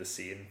jump into the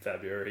sea in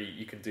February,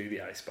 you can do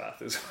the ice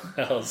bath as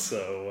well.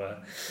 So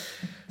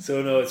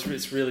no,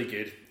 it's really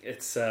good.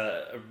 It's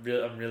I'm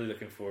really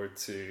looking forward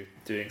to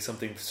doing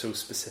something so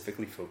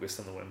specifically focused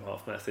on the Wim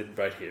Hof method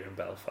right here in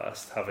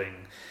Belfast, having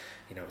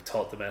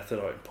taught the method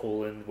out in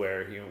Poland,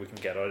 where we can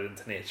get out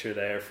into nature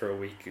there for a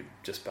week.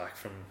 Just back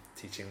from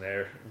teaching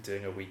there,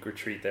 doing a week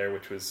retreat there,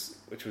 which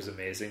was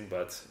amazing,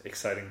 but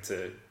exciting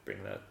to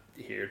bring that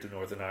here to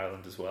Northern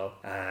Ireland as well.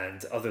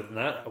 And other than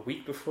that, a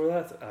week before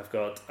that, I've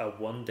got a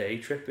 1-day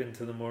trip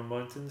into the Mourne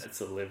Mountains. It's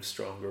a Live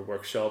Stronger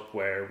workshop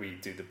where we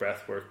do the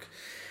breathwork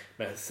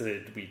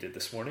method we did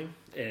this morning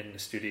in a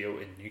studio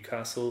in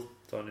Newcastle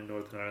down in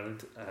Northern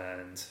Ireland,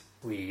 and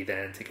we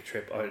then take a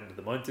trip out into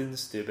the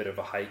mountains, do a bit of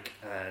a hike,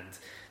 and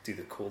do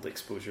the cold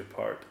exposure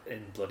part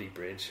in Bloody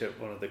Bridge at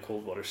one of the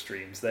cold water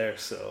streams there.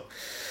 So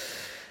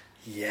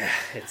yeah,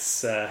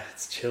 it's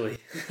chilly,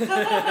 but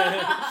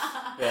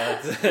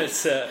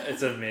it's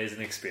an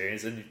amazing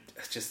experience. And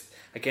just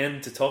again,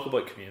 to talk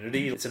about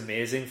community, it's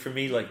amazing for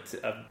me. Like,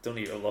 I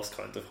lost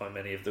count of how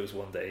many of those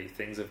 1-day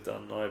things I've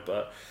done now,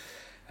 but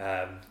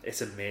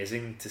it's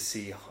amazing to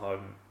see how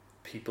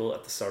people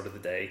at the start of the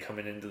day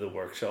coming into the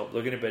workshop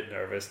looking a bit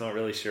nervous, not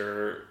really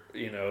sure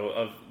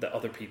of the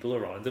other people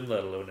around them,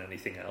 let alone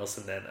anything else,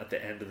 and then at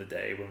the end of the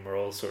day when we're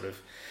all sort of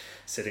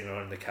sitting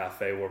around the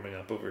cafe warming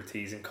up over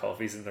teas and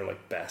coffees and they're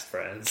like best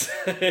friends.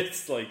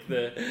 It's like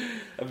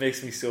it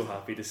makes me so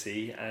happy to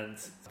see, and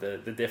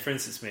the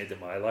difference it's made in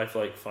my life,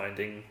 like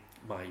finding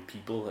my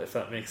people, if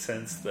that makes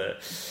sense, the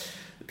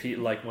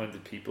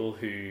like-minded people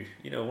who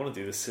want to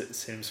do the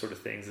same sort of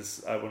things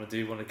as I want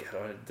to get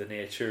out into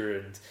nature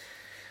and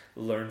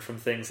learn from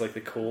things like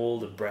the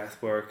cold and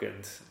breath work.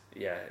 And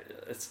yeah,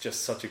 it's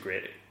just such a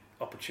great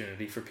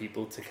opportunity for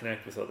people to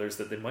connect with others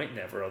that they might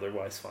never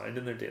otherwise find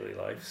in their daily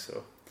life.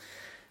 So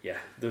yeah,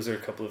 those are a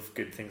couple of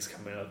good things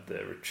coming up: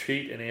 the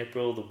retreat in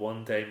April, the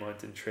 1-day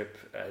mountain trip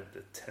at the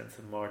 10th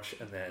of March,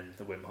 and then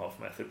the Wim Hof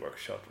Method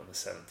workshop on the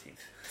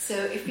 17th. So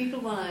if people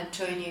want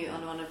to join you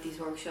on one of these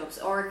workshops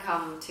or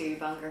come to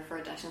Bangor for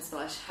a Dash and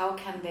Splash, how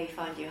can they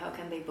find you? How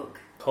can they book?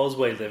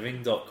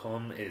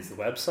 CausewayLiving.com is the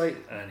website,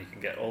 and you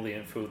can get all the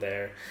info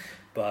there.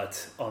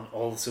 But on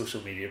all the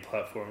social media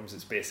platforms,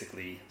 it's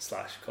basically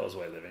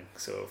 /Causeway Living.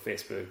 So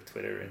Facebook,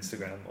 Twitter,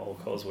 Instagram, all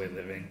Causeway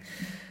Living.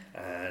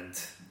 And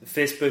the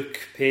Facebook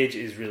page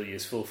is really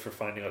useful for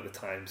finding out the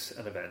times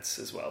and events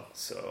as well.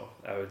 So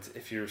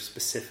if you're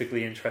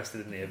specifically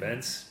interested in the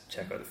events,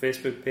 check out the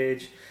Facebook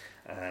page.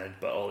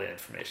 But all the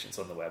information's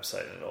on the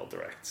website, and it all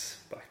directs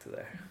back to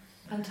there.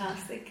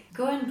 Fantastic.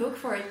 Go and book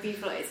for it,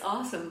 people. It's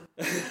awesome.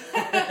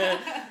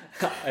 I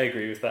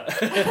agree with that.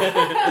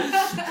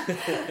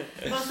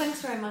 Well,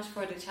 thanks very much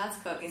for the chat,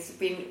 Spud. It's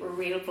been a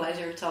real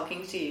pleasure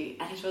talking to you,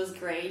 and it was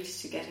great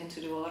to get into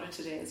the water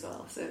today as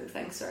well. So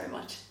thanks very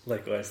much.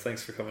 Likewise,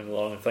 thanks for coming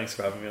along, and thanks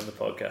for having me on the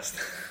podcast.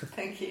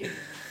 Thank you.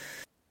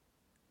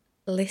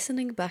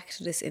 Listening back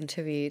to this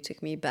interview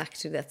took me back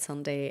to that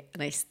Sunday,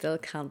 and I still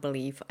can't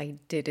believe I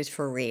did it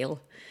for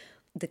real.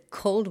 The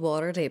cold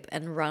water dip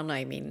and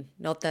run,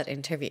 not that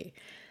interview.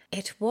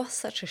 It was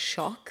such a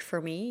shock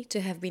for me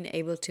to have been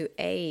able to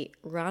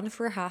run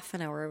for half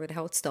an hour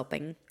without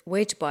stopping,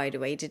 which by the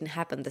way didn't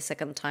happen the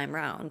second time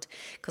round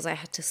because I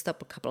had to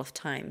stop a couple of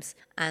times.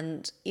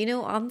 And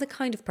I'm the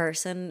kind of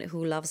person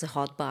who loves a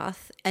hot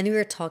bath, and we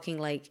were talking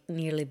like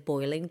nearly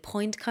boiling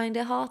point kind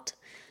of hot.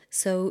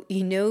 So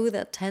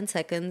that 10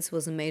 seconds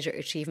was a major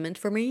achievement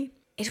for me.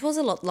 It was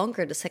a lot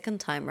longer the second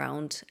time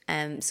round,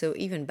 so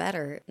even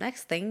better.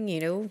 Next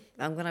thing,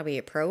 I'm gonna be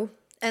a pro.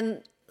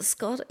 And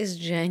Scott is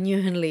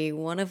genuinely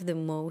one of the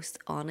most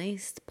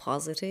honest,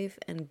 positive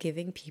and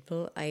giving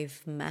people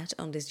I've met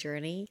on this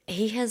journey.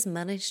 He has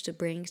managed to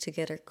bring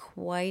together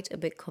quite a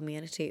big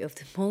community of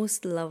the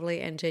most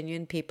lovely and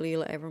genuine people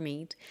you'll ever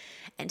meet,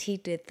 and he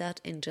did that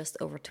in just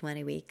over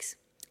 20 weeks.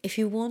 If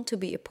you want to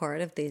be a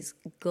part of this,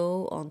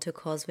 go on to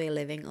Causeway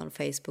Living on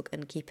Facebook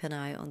and keep an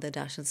eye on the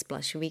Dash and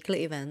Splash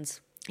weekly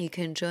events. You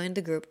can join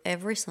the group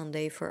every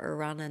Sunday for a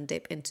run and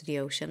dip into the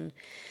ocean.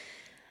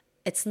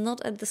 It's not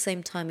at the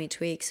same time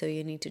each week, so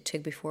you need to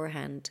check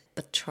beforehand.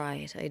 But try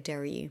it, I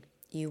dare you.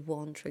 You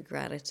won't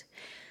regret it.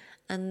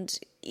 And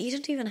you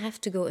don't even have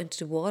to go into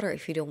the water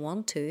if you don't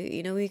want to.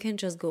 You can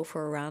just go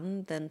for a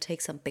run, then take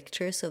some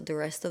pictures of the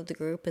rest of the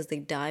group as they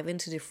dive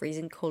into the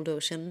freezing cold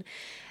ocean,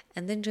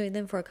 and then join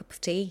them for a cup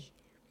of tea.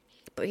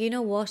 But you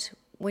know what?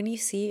 When you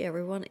see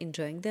everyone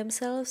enjoying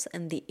themselves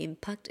and the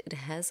impact it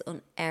has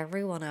on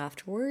everyone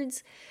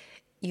afterwards,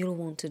 you'll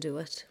want to do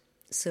it.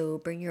 So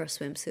bring your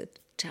swimsuit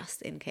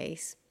just in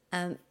case.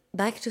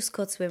 Back to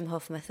Scott's Wim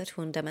Hof Method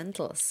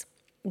fundamentals.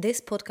 This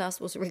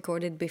podcast was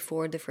recorded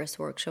before the first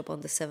workshop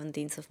on the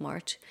 17th of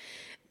March,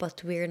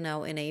 but we're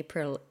now in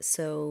April,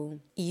 so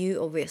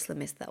you obviously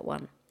missed that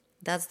one.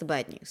 That's the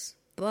bad news.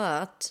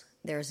 But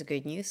there's the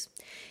good news.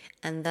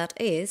 And that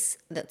is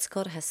that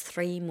Scott has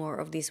 3 more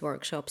of these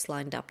workshops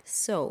lined up.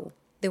 So,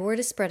 the word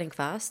is spreading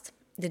fast.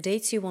 The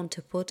dates you want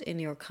to put in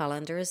your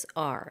calendars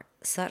are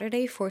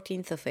Saturday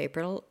 14th of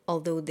April,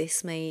 although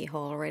this may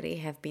already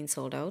have been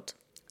sold out,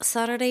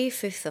 Saturday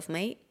 5th of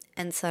May,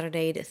 and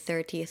Saturday the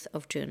 30th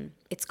of June.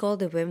 It's called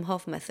the Wim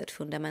Hof Method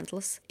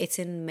Fundamentals. It's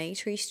in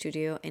Maytree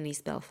Studio in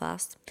East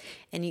Belfast,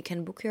 and you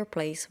can book your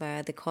place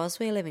via the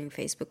Causeway Living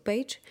Facebook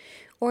page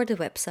or the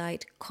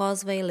website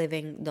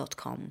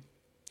causewayliving.com.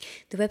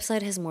 The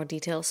website has more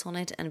details on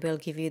it and will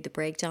give you the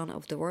breakdown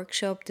of the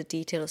workshop, the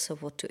details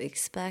of what to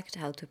expect,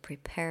 how to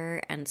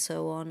prepare, and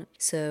so on.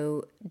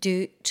 So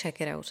do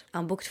check it out.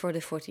 I'm booked for the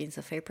 14th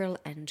of April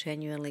and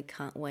genuinely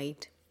can't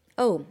wait.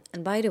 Oh,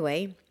 and by the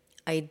way,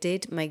 I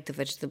did make the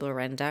vegetable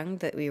rendang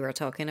that we were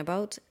talking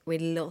about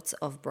with lots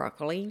of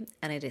broccoli,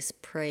 and it is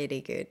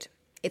pretty good.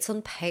 It's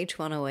on page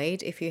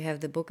 108 if you have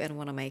the book and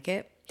want to make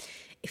it.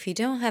 If you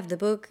don't have the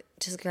book,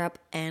 just grab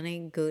any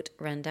good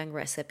rendang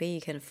recipe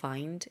you can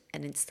find,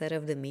 and instead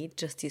of the meat,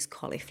 just use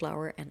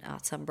cauliflower and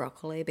add some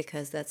broccoli,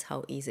 because that's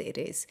how easy it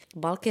is.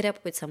 Bulk it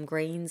up with some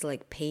greens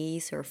like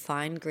peas or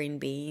fine green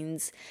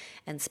beans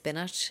and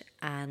spinach,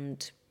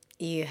 and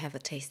you have a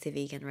tasty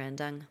vegan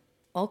rendang.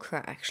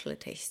 Okra actually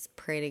tastes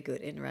pretty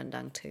good in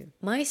rendang too.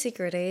 My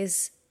secret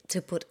is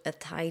to put a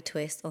Thai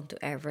twist onto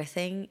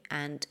everything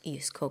and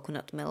use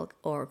coconut milk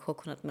or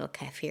coconut milk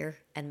kefir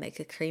and make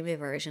a creamy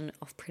version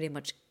of pretty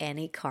much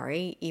any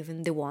curry,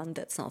 even the one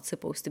that's not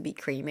supposed to be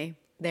creamy.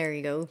 There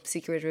you go,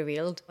 secret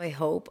revealed. I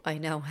hope I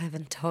now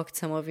haven't talked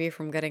some of you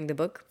from getting the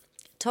book.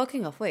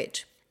 Talking of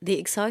which, the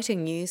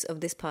exciting news of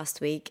this past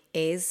week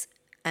is,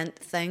 and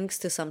thanks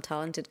to some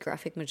talented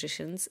graphic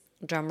magicians,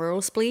 drum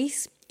rolls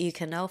please, you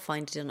can now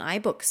find it on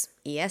iBooks.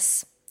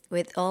 Yes,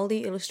 with all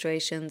the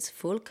illustrations,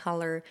 full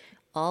color,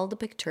 all the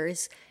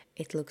pictures,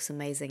 it looks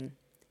amazing,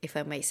 if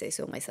I may say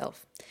so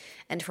myself.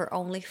 And for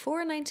only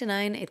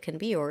 $4.99 it can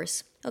be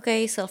yours.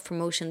 Okay,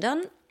 self-promotion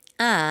done,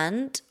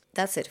 and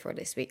that's it for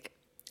this week.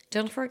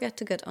 Don't forget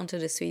to get onto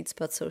the Sweet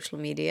Spud social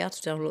media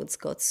to download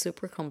Scott's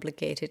super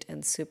complicated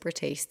and super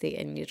tasty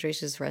and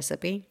nutritious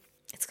recipe.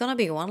 It's gonna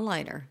be a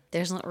one-liner.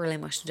 There's not really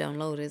much to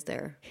download, is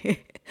there?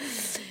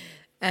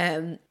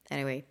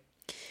 Anyway.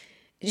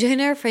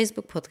 Join our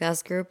Facebook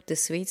podcast group, The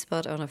Sweet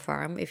Spot on a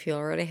Farm, if you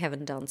already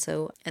haven't done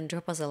so, and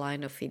drop us a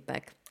line of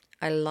feedback.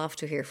 I love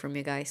to hear from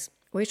you guys.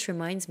 Which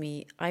reminds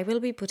me, I will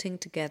be putting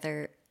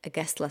together a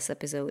guestless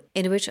episode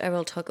in which I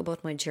will talk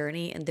about my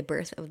journey and the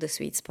birth of the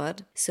Sweet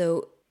Spot.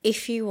 So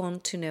if you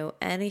want to know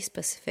any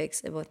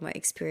specifics about my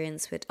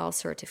experience with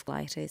ulcerative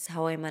colitis,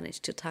 how I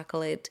managed to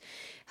tackle it,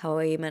 how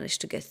I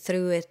managed to get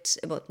through it,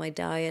 about my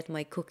diet,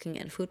 my cooking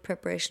and food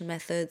preparation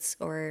methods,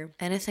 or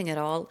anything at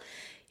all,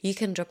 you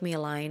can drop me a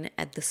line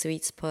at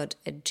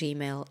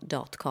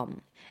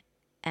thesweetspot@gmail.com,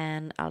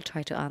 and I'll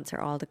try to answer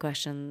all the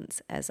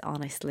questions as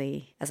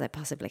honestly as I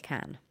possibly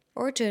can.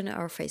 Or join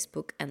our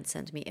Facebook and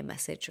send me a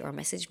message, or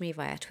message me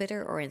via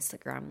Twitter or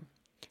Instagram.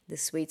 The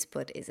Sweet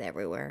Spot is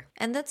everywhere.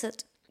 And that's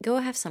it. Go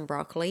have some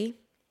broccoli,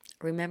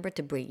 remember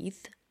to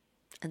breathe,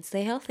 and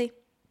stay healthy.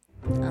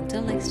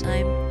 Until next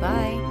time,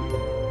 bye!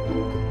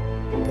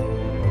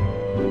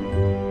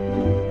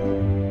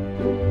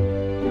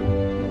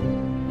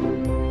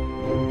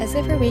 As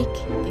every week,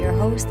 your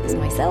host is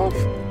myself,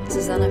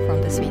 Susanna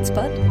from The Sweet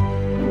Spot.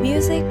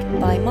 Music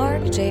by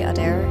Mark J.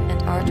 Adair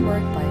and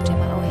artwork by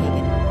Gemma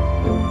O'Hagan.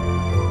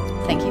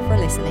 Thank you for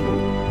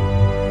listening.